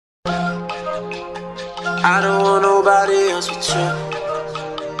I don't want nobody else with you.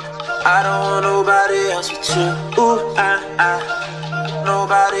 I don't want nobody else with you. Ooh,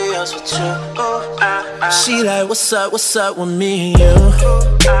 nobody else with you. Ooh, She like, what's up with me and you?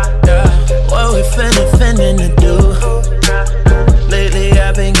 What we finna to do? Lately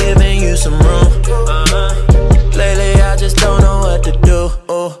I've been giving you some room. Lately I just don't know what to do.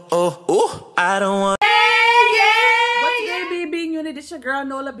 I don't want. What's good, BNBunit? This your girl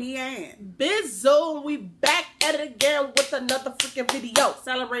Nola BN. BNBunit, we back at it again with another freaking video.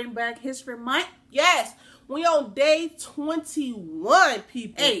 Celebrating Black History Month. Yes, we on day 21,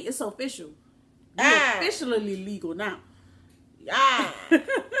 people. Hey, it's official. We're officially legal now. Yeah.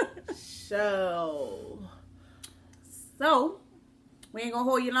 So we ain't gonna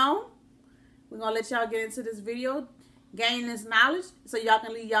hold you long. We're gonna let y'all get into this video, gain this knowledge, so y'all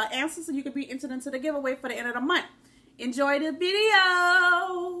can leave y'all answers so you can be entered into the giveaway for the end of the month. Enjoy the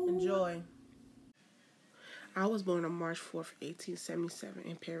video. Enjoy. I was born on March 4th, 1877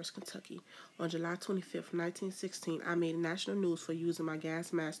 in Paris, Kentucky. On July 25th, 1916, I made national news for using my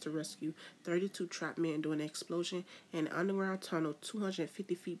gas mask to rescue 32 trapped men during an explosion in an underground tunnel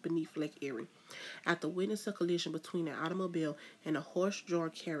 250 feet beneath Lake Erie. After witnessing a collision between an automobile and a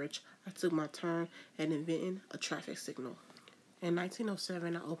horse-drawn carriage, I took my turn at inventing a traffic signal. In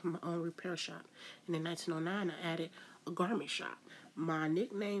 1907, I opened my own repair shop, and in 1909, I added a garment shop. My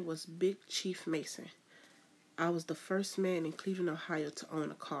nickname was Big Chief Mason. I was the first man in Cleveland, Ohio to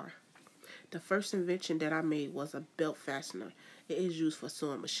own a car. The first invention that I made was a belt fastener. It is used for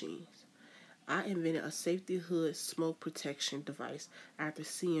sewing machines. I invented a safety hood smoke protection device after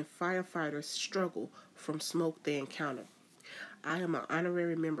seeing firefighters struggle from smoke they encountered. I am an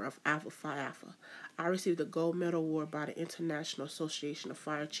honorary member of Alpha Phi Alpha. I received a gold medal award by the International Association of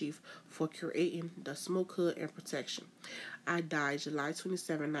Fire Chiefs for creating the smoke hood and protection. I died July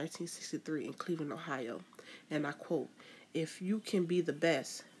 27, 1963 in Cleveland, Ohio. And I quote, "If you can be the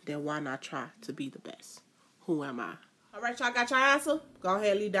best, then why not try to be the best? Who am I?" All right, y'all got your answer? Go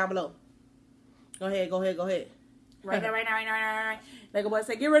ahead, leave down below. Go ahead. Right now. Like a boy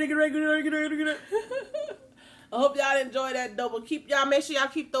say, get ready. I hope y'all enjoy that though. But make sure y'all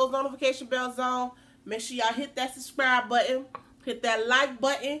keep those notification bells on. Make sure y'all hit that subscribe button. Hit that like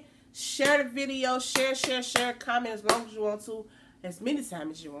button. Share the video. Share. Comment as long as you want to. As many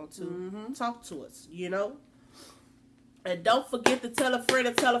times as you want to. Talk to us, you know. And don't forget to tell a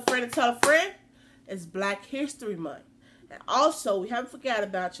friend. It's Black History Month. And also, we haven't forgot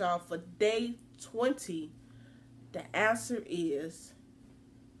about y'all for day 20. The answer is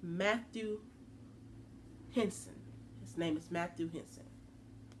Matthew Henson. His name is Matthew Henson.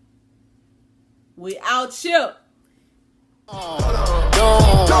 We out here.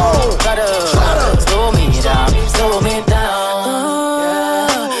 Slow me down.